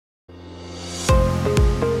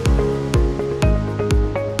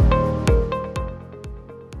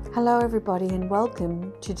Hello everybody and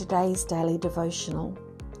welcome to today's daily devotional.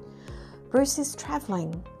 Bruce is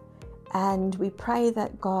travelling and we pray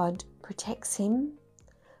that God protects him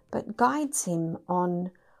but guides him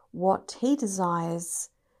on what he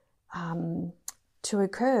desires to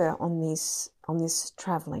occur on this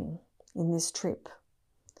travelling, in this trip.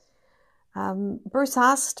 Bruce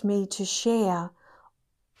asked me to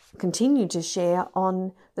continue to share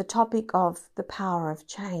on the topic of the power of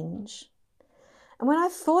change. And when I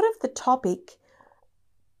thought of the topic,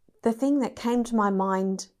 the thing that came to my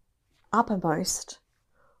mind uppermost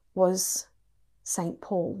was St.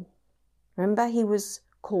 Paul. Remember, he was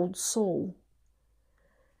called Saul.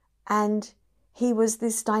 And he was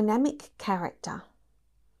this dynamic character,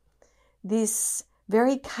 this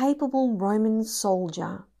very capable Roman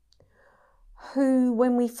soldier who,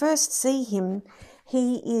 when we first see him,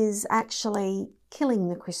 he is actually killing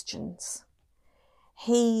the Christians.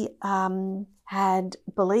 He had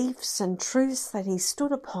beliefs and truths that he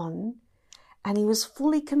stood upon, and he was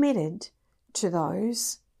fully committed to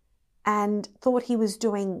those and thought he was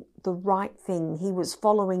doing the right thing. He was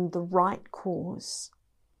following the right cause.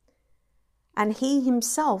 And he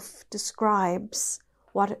himself describes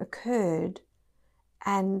what occurred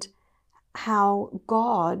and how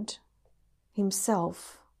God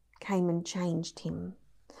himself came and changed him.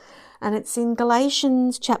 And it's in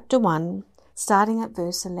Galatians chapter 1, starting at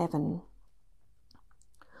verse 11.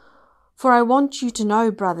 For I want you to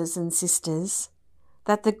know, brothers and sisters,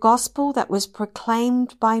 that the gospel that was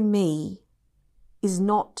proclaimed by me is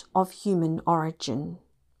not of human origin.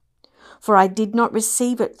 For I did not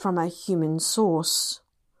receive it from a human source,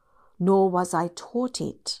 nor was I taught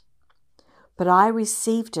it, but I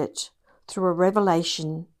received it through a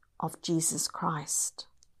revelation of Jesus Christ.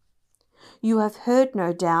 You have heard,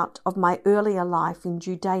 no doubt, of my earlier life in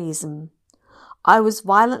Judaism. I was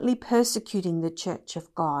violently persecuting the church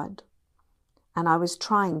of God, and I was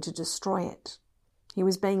trying to destroy it. He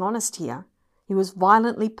was being honest here. He was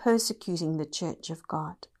violently persecuting the church of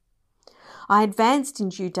God. I advanced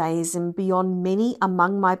in Judaism beyond many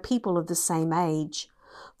among my people of the same age,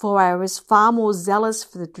 for I was far more zealous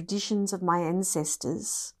for the traditions of my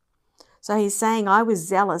ancestors. So he's saying I was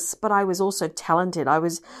zealous, but I was also talented. I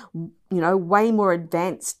was, way more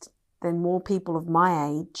advanced than more people of my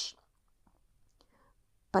age.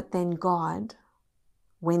 But then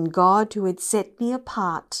when God, who had set me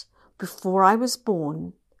apart before I was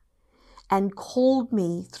born and called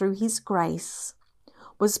me through his grace,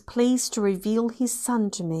 was pleased to reveal his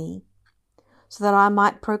Son to me, so that I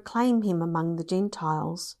might proclaim him among the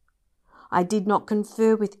Gentiles, I did not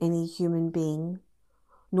confer with any human being,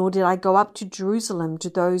 nor did I go up to Jerusalem to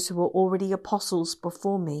those who were already apostles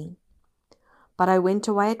before me. But I went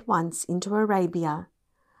away at once into Arabia,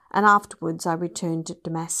 and afterwards I returned to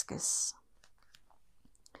Damascus.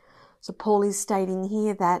 So Paul is stating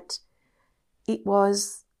here that it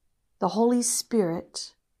was the Holy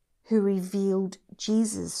Spirit who revealed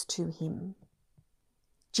Jesus to him.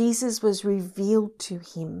 Jesus was revealed to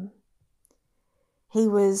him. He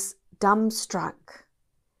was dumbstruck.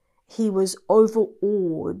 He was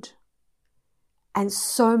overawed, and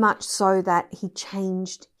so much so that he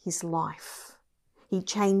changed his life. He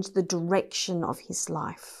changed the direction of his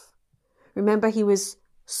life. Remember, he was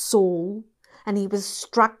Saul, and he was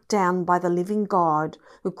struck down by the living God,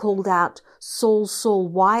 who called out, Saul, Saul,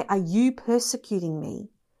 why are you persecuting me?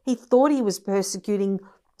 He thought he was persecuting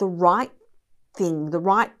the right thing, the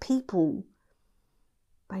right people,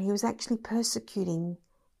 but he was actually persecuting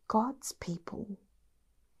God's people.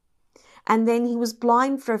 And then he was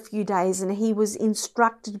blind for a few days, and he was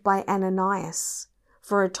instructed by Ananias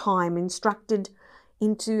for a time, instructed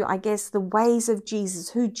into, the ways of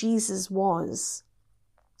Jesus, who Jesus was.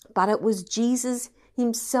 But it was Jesus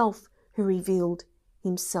himself who revealed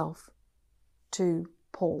himself to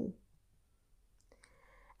Paul.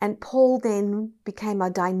 And Paul then became a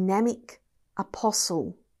dynamic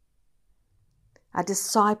apostle, a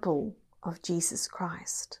disciple of Jesus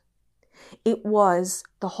Christ. It was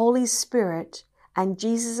the Holy Spirit and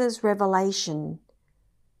Jesus' revelation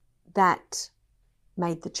that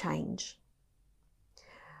made the change.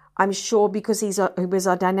 I'm sure because he was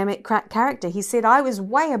a dynamic character. He said, I was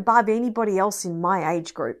way above anybody else in my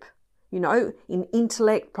age group, in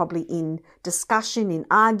intellect, probably in discussion, in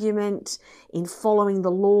argument, in following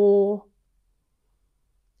the law.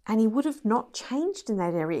 And he would have not changed in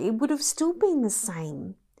that area. It would have still been the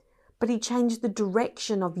same. But he changed the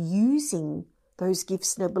direction of using those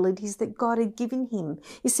gifts and abilities that God had given him.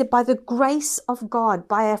 He said, by the grace of God,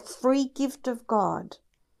 by a free gift of God,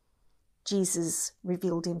 Jesus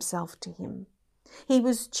revealed himself to him. He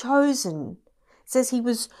was chosen. says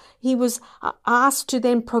he was asked to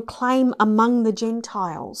then proclaim among the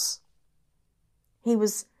Gentiles. He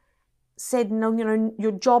was said, no,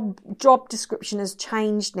 your job description has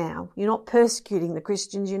changed now. You're not persecuting the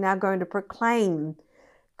Christians. You're now going to proclaim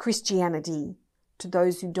Christianity to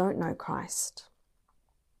those who don't know Christ.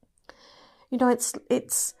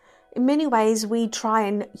 It's in many ways we try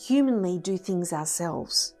and humanly do things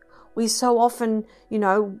ourselves. We so often,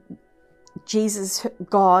 Jesus,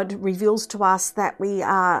 God, reveals to us that we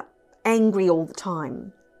are angry all the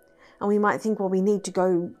time. And we might think, well, we need to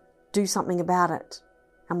go do something about it.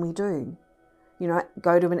 And we do.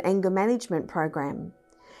 Go to an anger management program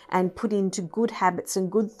and put into good habits and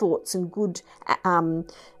good thoughts and good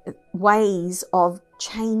ways of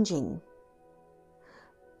changing.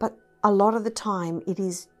 But a lot of the time it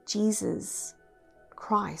is Jesus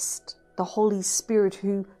Christ, the Holy Spirit,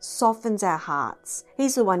 who softens our hearts.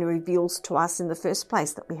 He's the one who reveals to us in the first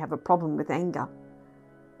place that we have a problem with anger.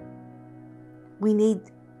 We need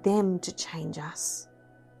them to change us.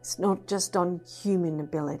 It's not just on human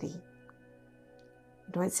ability.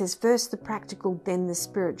 It says first the practical, then the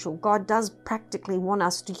spiritual. God does practically want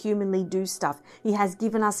us to humanly do stuff. He has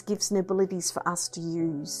given us gifts and abilities for us to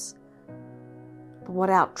use. But what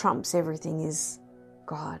out trumps everything is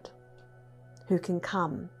God, who can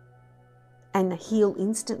come and heal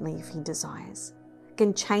instantly if He desires,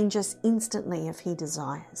 can change us instantly if He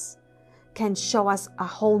desires, can show us a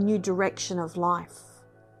whole new direction of life.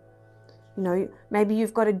 Maybe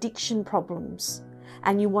you've got addiction problems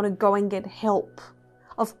and you want to go and get help.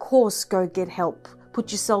 Of course, go get help.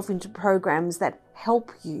 Put yourself into programs that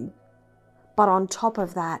help you. But on top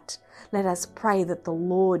of that, let us pray that the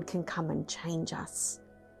Lord can come and change us.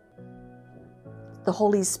 The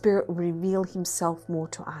Holy Spirit will reveal Himself more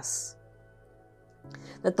to us.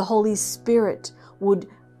 That the Holy Spirit would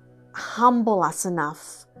humble us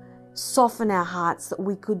enough, soften our hearts that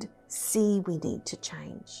we could see we need to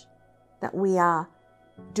change. That we are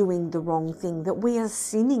doing the wrong thing, that we are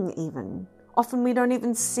sinning even. Often we don't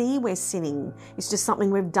even see we're sinning. It's just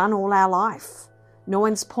something we've done all our life. No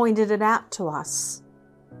one's pointed it out to us.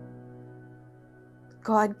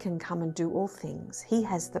 God can come and do all things. He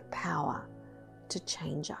has the power to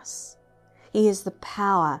change us. He has the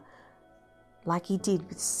power, like He did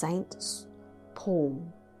with Saint Paul,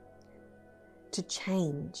 to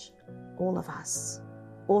change all of us,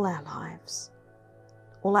 all our lives,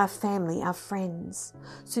 all our family, our friends.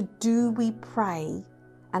 So do we pray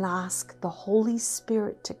and ask the Holy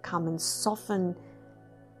Spirit to come and soften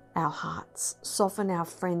our hearts, soften our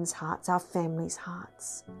friends' hearts, our families'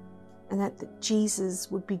 hearts, and that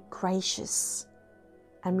Jesus would be gracious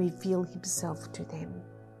and reveal Himself to them.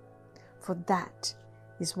 For that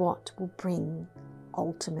is what will bring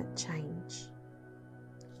ultimate change.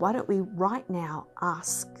 Why don't we right now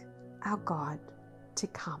ask our God to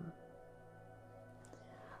come?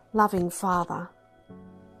 Loving Father,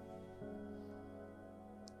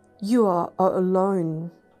 You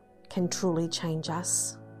alone can truly change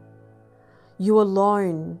us. You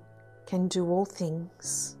alone can do all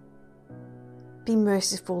things. Be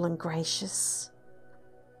merciful and gracious.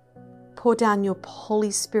 Pour down Your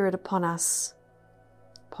Holy Spirit upon us,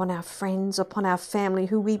 upon our friends, upon our family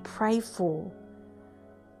who we pray for,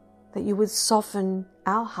 that You would soften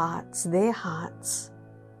our hearts, their hearts,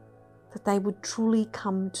 that they would truly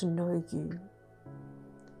come to know You.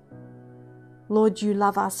 Lord, You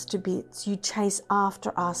love us to bits. You chase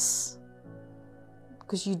after us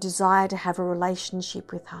because You desire to have a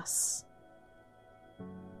relationship with us.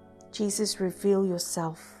 Jesus, reveal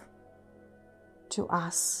Yourself to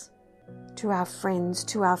us, to our friends,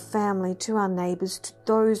 to our family, to our neighbours, to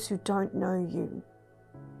those who don't know You.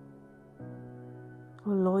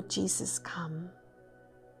 Oh Lord Jesus, come.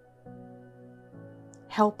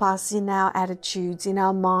 Help us in our attitudes, in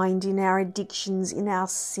our mind, in our addictions, in our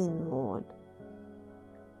sin, Lord.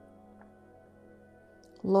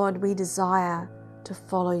 Lord, we desire to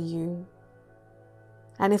follow You.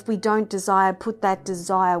 And if we don't desire, put that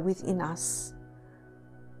desire within us.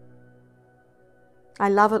 I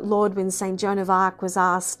love it, Lord, when St. Joan of Arc was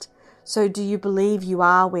asked, so do you believe you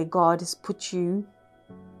are where God has put you?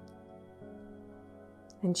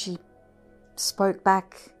 And she spoke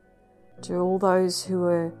back to all those who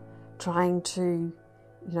were trying to,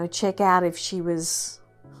 check out if she was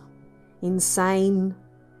insane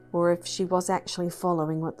or if she was actually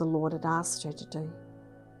following what the Lord had asked her to do.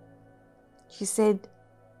 She said,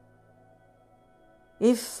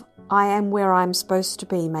 if I am where I'm supposed to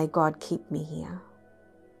be, may God keep me here.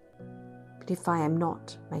 But if I am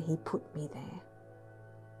not, may He put me there.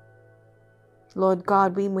 Lord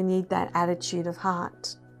God, we need that attitude of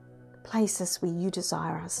heart. Place us where You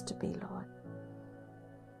desire us to be, Lord.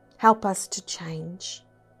 Help us to change.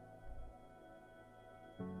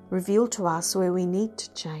 Reveal to us where we need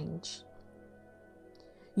to change.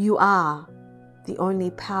 You are the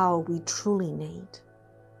only power we truly need.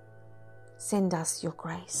 Send us your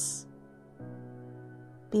grace.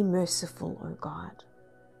 Be merciful, O God.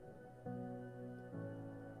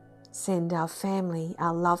 Send our family,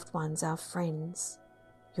 our loved ones, our friends,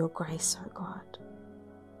 your grace, O God.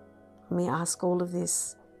 And we ask all of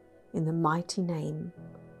this in the mighty name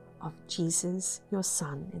of Jesus, your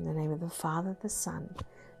Son, in the name of the Father, the Son,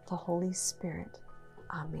 the Holy Spirit.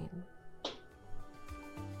 Amen.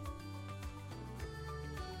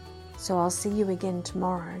 So I'll see you again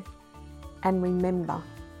tomorrow. And remember,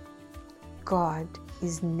 God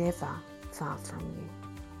is never far from you.